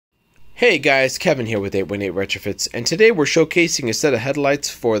Hey guys, Kevin here with 818 Retrofits, and today we're showcasing a set of headlights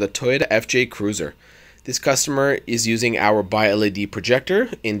for the Toyota FJ Cruiser. This customer is using our bi-LED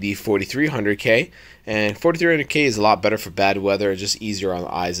projector in the 4300K, and 4300K is a lot better for bad weather, just easier on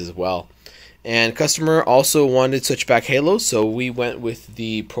the eyes as well. And customer also wanted switchback halos, so we went with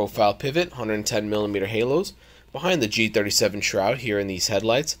the profile pivot 110mm halos behind the G37 shroud here in these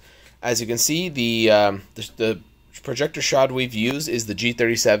headlights. As you can see, the projector shroud we've used is the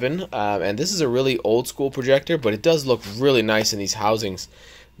G37, and this is a really old school projector, but it does look really nice in these housings.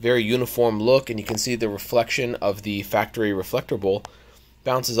 Very uniform look, and you can see the reflection of the factory reflector bowl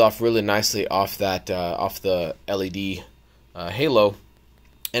bounces off really nicely off that off the LED halo,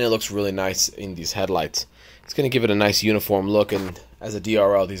 and it looks really nice in these headlights. It's going to give it a nice uniform look, and as a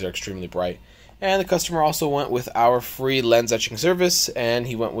DRL these are extremely bright. And the customer also went with our free lens etching service, and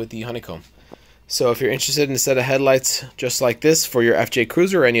he went with the honeycomb. So if you're interested in a set of headlights just like this for your FJ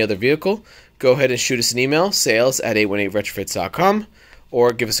Cruiser or any other vehicle, go ahead and shoot us an email, sales@818retrofits.com,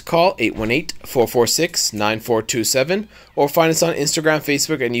 or give us a call, 818-446-9427, or find us on Instagram,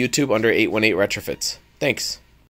 Facebook, and YouTube under 818 Retrofits. Thanks.